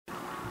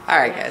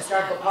Alright guys,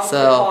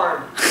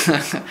 so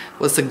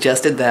was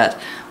suggested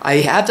that I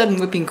have done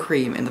whipping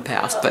cream in the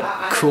past, but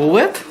Cool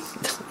Whip?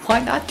 Why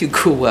not do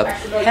Cool Whip?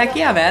 Heck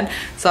yeah, man.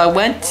 So I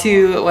went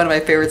to one of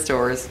my favorite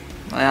stores.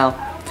 Well,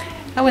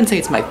 I wouldn't say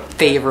it's my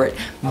favorite,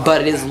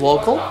 but it is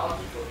local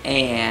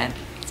and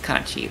it's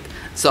kind of cheap.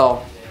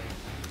 So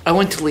I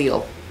went to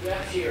Lidl.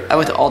 I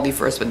went to Aldi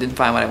first, but didn't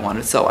find what I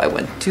wanted, so I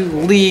went to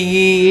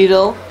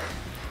Lidl.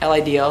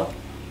 L-I-D-L.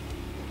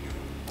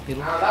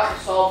 I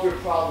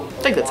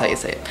think that's how you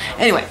say it.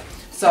 Anyway,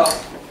 so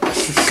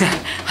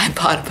I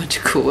bought a bunch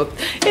of Cool Whip.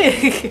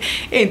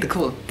 Ain't the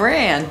coolest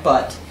brand,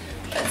 but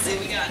let's see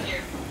what we got here.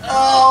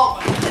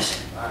 Oh my gosh.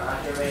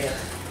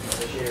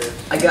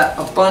 I got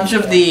a bunch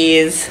of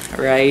these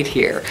right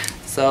here.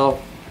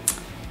 So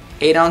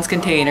 8-ounce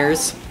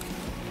containers.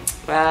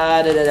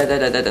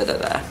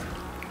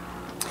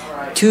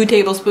 2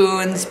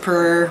 tablespoons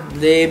per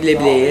blah blah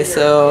blah.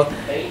 So,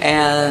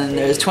 and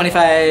there's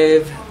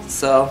 25.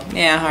 So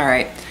yeah, all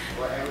right.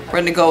 We're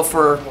gonna go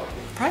for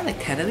probably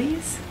like 10 of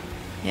these.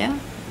 Yeah,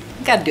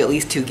 I gotta do at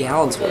least 2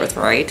 gallons worth,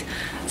 right?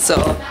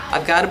 So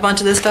I've got a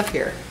bunch of this stuff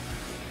here.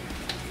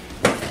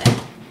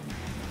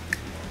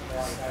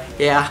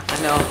 Yeah,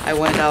 I know. I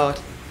went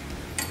out.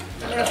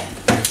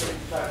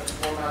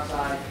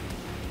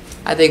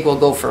 I think we'll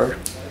go for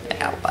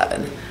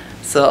 11.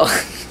 So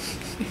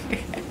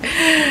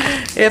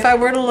if I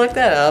were to look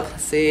that up,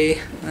 let's see.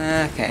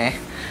 Okay,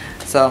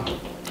 so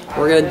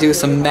we're gonna do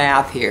some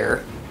math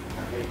here.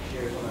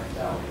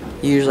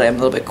 Usually I'm a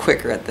little bit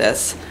quicker at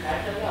this.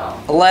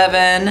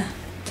 11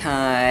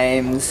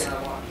 times,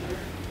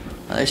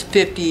 there's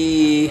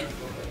 50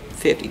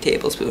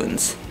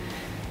 tablespoons.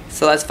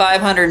 So that's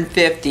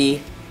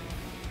 550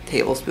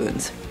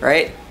 tablespoons,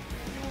 right?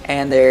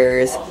 And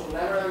there's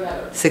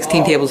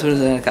 16 tablespoons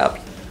in a cup.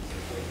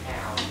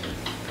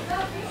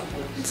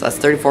 So that's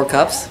 34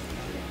 cups.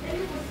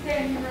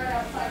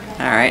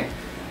 All right.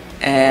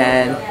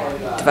 And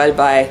divided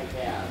by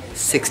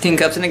 16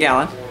 cups in a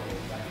gallon.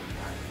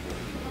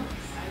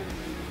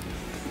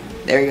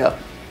 There you go.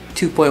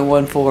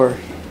 2.14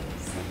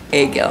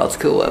 8 gallons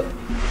Cool Whip.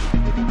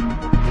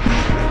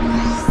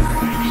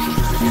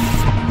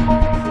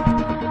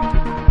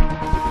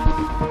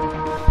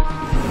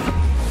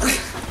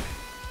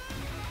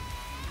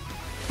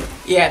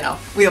 Yeah, no,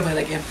 we don't play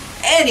that game.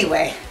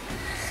 Anyway,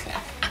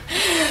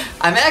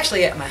 I'm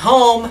actually at my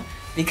home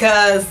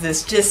because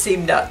this just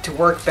seemed to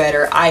work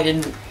better.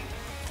 I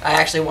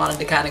actually wanted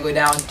to kind of go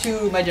down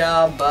to my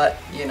job, but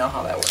you know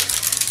how that works.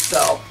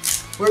 So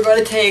we're going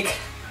to take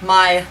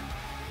my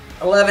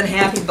 11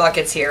 happy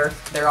buckets here.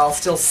 They're all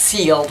still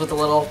sealed with a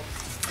little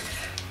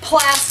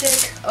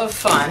plastic of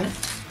fun.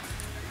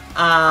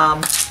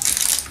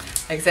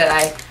 Like I said,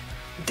 I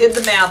did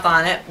the math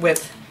on it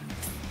with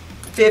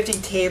 50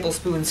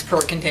 tablespoons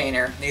per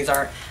container. These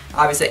are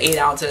obviously 8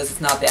 ounces.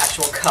 It's not the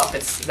actual cup,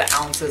 it's the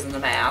ounces and the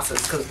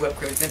masses, because whipped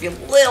cream is going to be a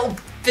little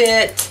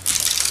bit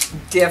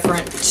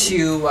different to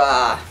do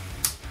a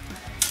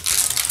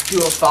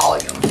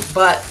volume.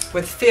 But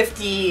with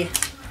 50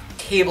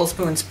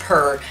 tablespoons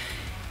per,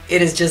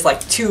 it is just like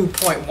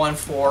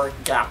 2.14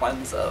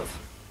 gallons of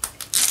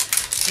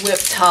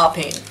whipped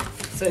topping.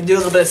 So do a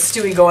little bit of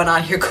stewy going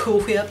on here.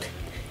 Cool Whip.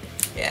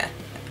 Yeah.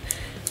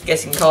 I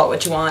guess you can call it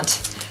what you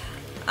want.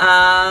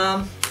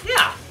 Yeah.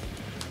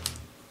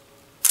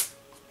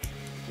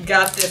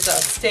 Got this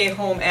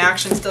stay-home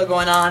action still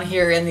going on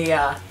here in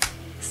the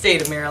state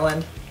of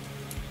Maryland.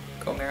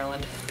 Go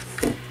Maryland.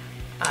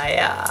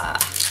 I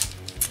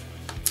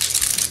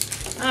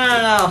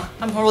don't know.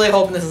 I'm really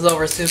hoping this is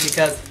over soon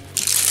because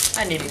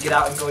I need to get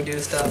out and go do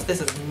stuff.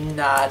 This is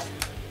not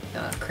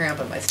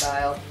cramping my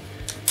style.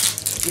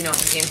 You know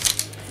what I mean?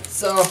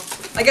 So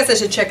I guess I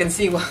should check and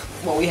see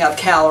what we have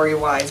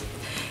calorie-wise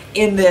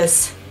in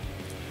this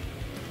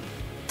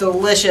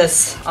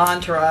delicious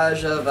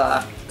entourage of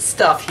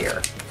stuff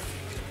here.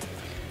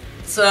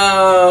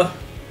 So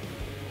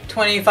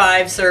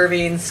 25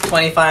 servings,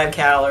 25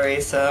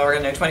 calories. So we're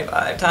gonna do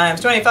 25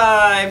 times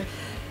 25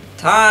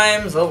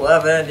 times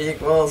 11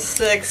 equals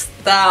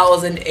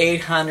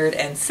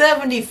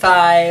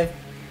 6,875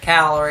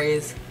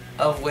 calories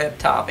of whipped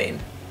topping.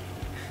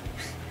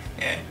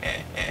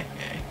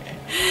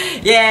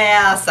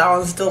 Yeah,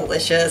 sounds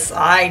delicious.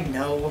 I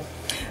know.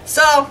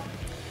 So,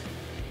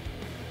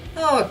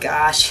 oh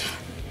gosh.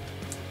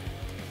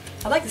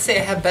 I'd like to say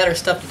I have better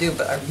stuff to do,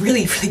 but I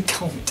really, really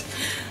don't.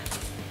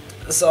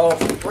 So,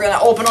 we're gonna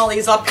open all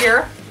these up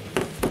here.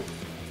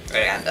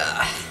 And,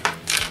 I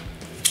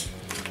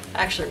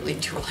actually really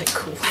do like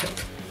Cool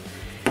Whip.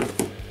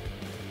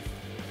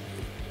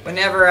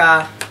 Whenever,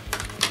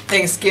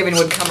 Thanksgiving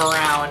would come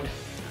around,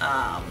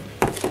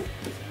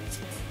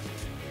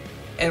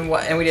 and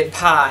we did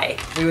pie,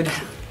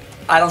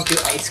 I don't do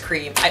ice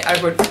cream. I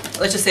would,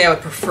 let's just say I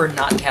would prefer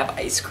not to have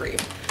ice cream.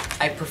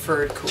 I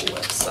preferred Cool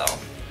Whip, so.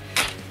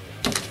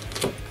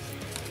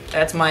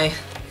 That's my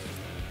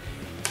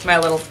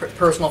little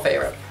personal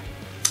favorite.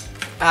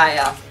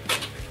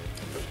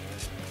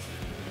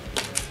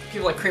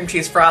 People like cream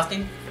cheese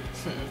frosting.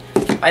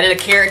 If I did a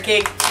carrot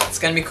cake, it's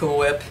gonna be Cool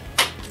Whip.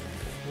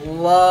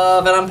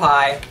 Love it on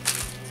pie.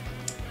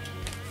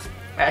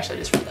 Actually, I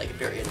just really like it,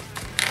 period.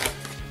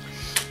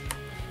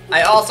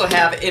 I also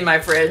have in my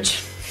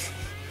fridge,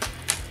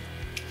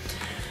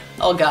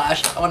 oh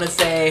gosh, I want to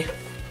say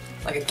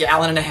like 1.5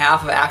 gallons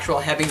of actual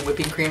heavy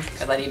whipping cream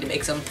because I need to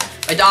make some.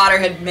 My daughter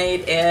had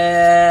made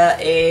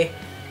a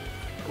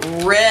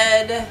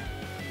red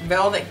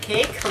velvet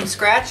cake from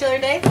scratch the other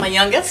day, my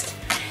youngest,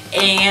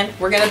 and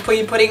we're gonna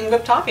be putting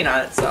whipped topping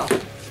on it. So, all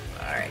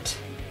right,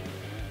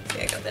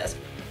 see, I got this.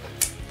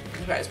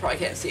 You guys probably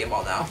can't see them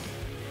all now.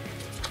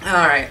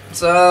 All right,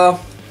 so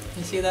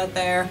you see that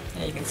there?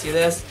 Yeah, you can see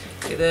this.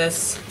 See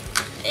this?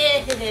 All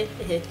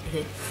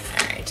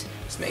right,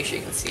 just make sure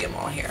you can see them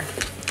all here.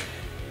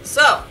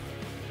 So,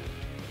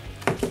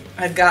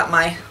 I've got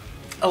my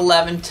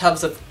 11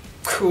 tubs of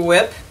Cool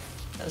Whip.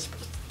 I'll just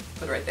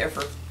put it right there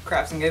for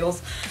craps and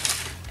giggles.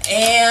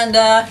 And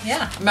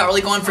yeah, I'm not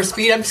really going for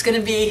speed. I'm just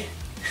gonna be,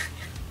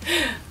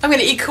 I'm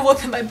gonna eat Cool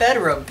Whip in my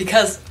bedroom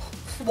because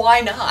why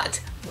not,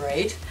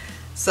 right?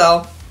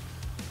 So,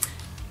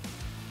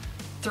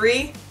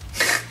 3,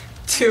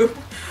 2,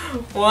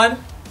 1,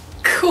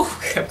 Cool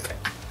Whip.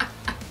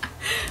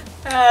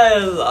 That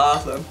is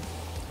awesome.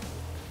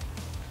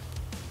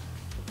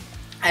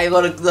 I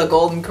go to the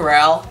Golden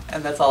Corral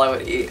and that's all I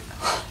would eat.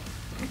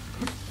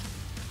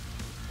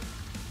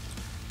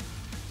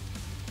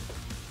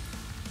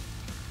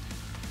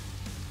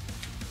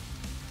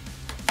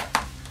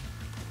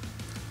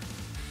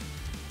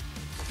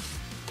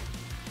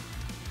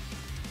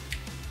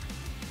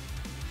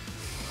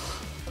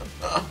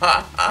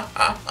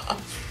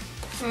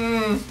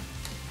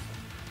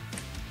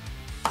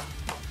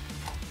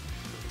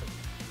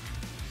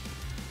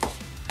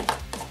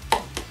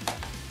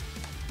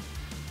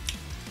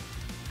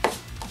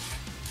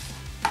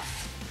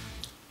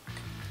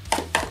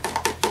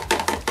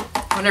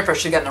 I wonder if I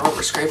should get a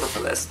rubber scraper for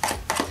this.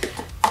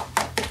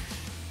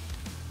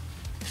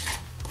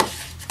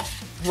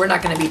 We're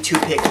not going to be too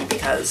picky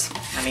because,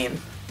 I mean,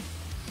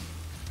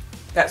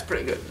 that's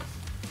pretty good.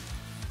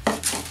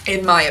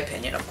 In my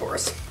opinion, of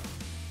course.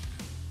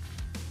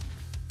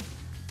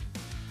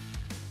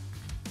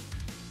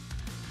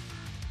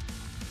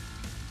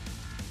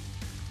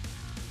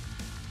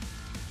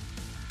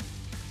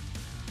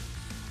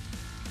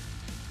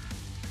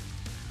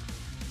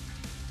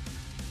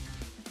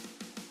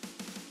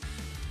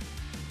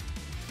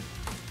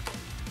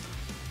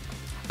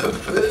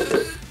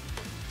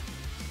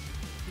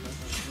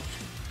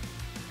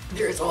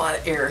 There's a lot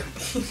of air.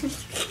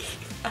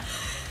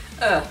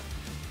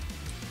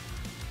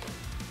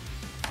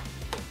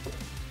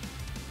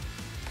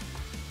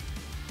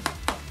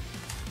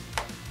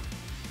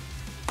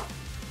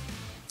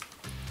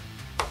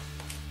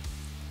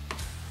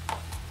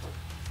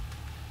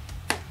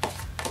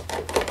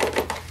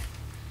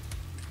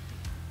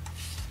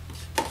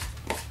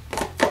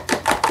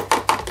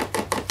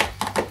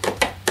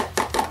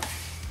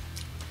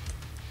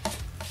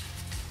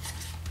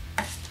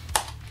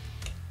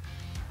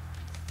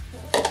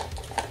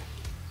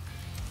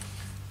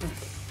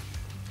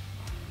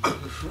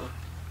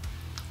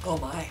 Oh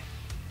my.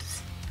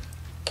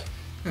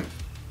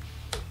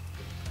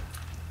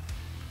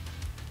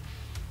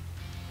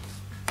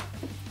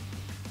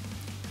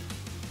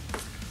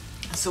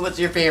 So what's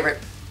your favorite?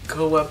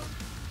 Cool Whip,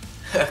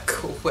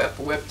 Cool Whip,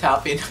 whip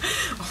topping,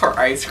 or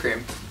ice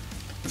cream?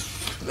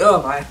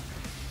 Oh my.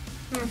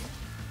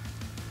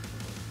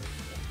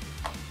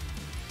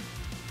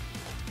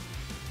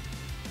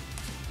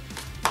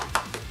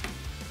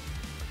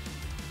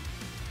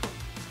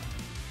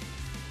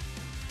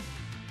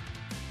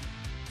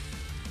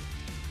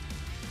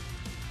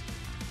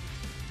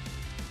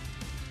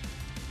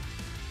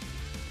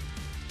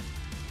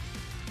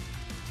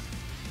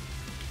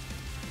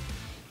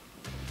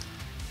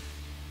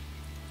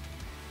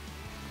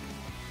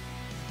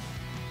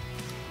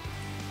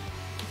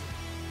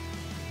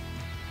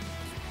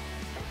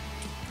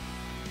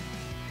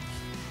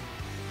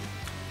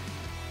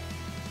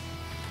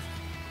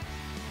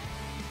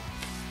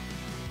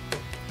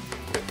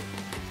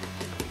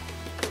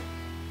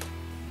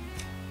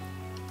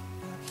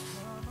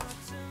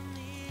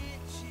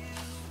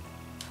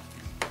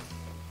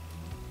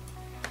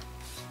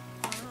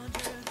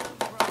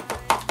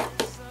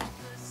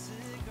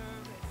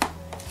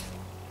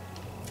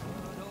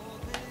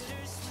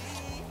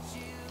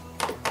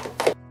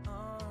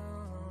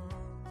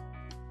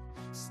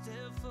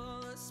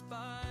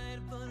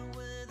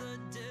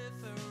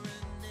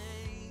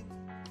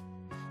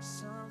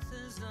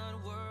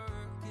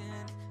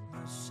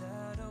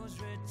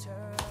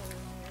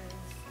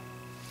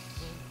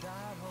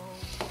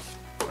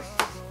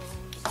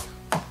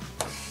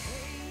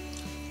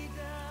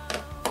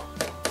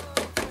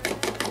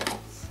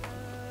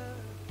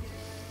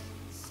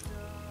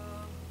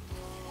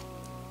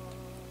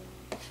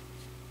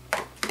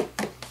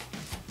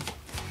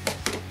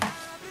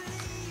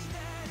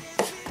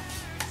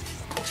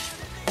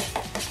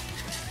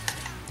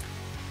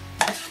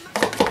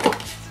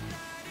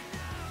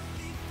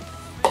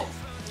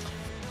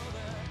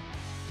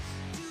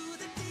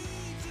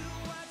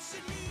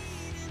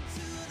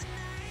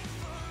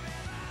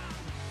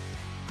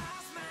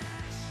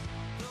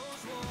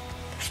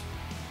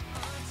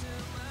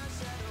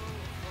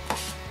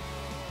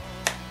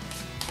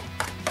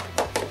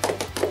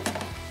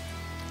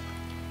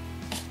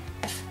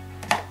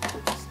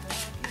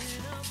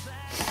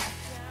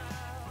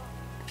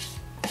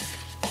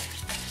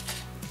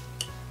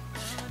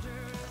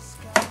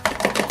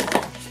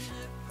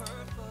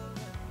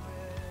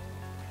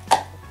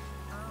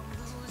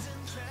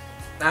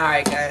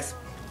 Alright guys.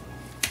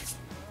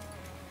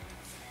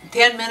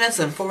 10 minutes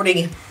and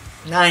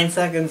 49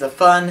 seconds of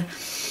fun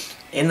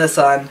in the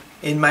sun,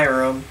 in my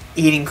room,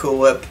 eating Cool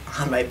Whip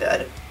on my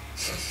bed.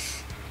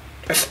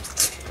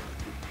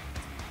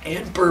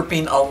 And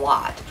burping a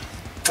lot.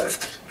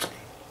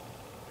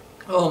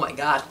 Oh my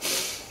god.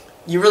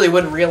 You really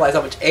wouldn't realize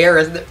how much air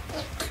is there.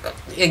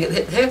 You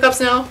get hiccups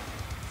now?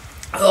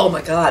 Oh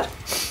my god.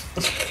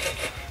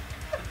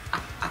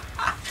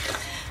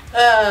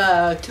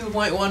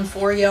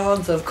 2.14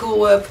 gallons of Cool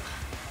Whip,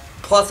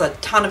 plus a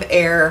ton of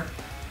air,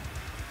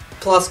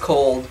 plus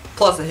cold,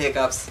 plus the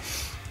hiccups.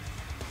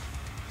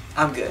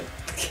 I'm good.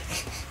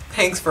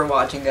 Thanks for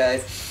watching,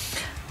 guys.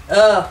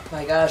 Oh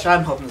my gosh,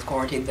 I'm hoping this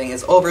quarantine thing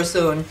is over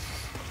soon.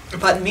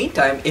 But in the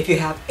meantime, if you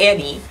have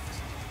any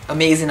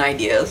amazing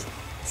ideas,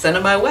 send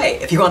them my way.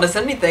 If you want to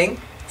send anything,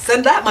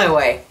 send that my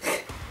way.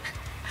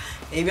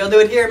 Maybe I'll do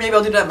it here, maybe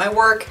I'll do it at my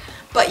work.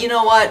 But you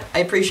know what? I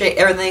appreciate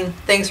everything.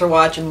 Thanks for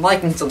watching,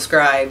 like and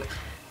subscribe.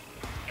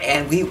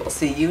 And we will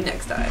see you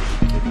next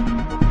time.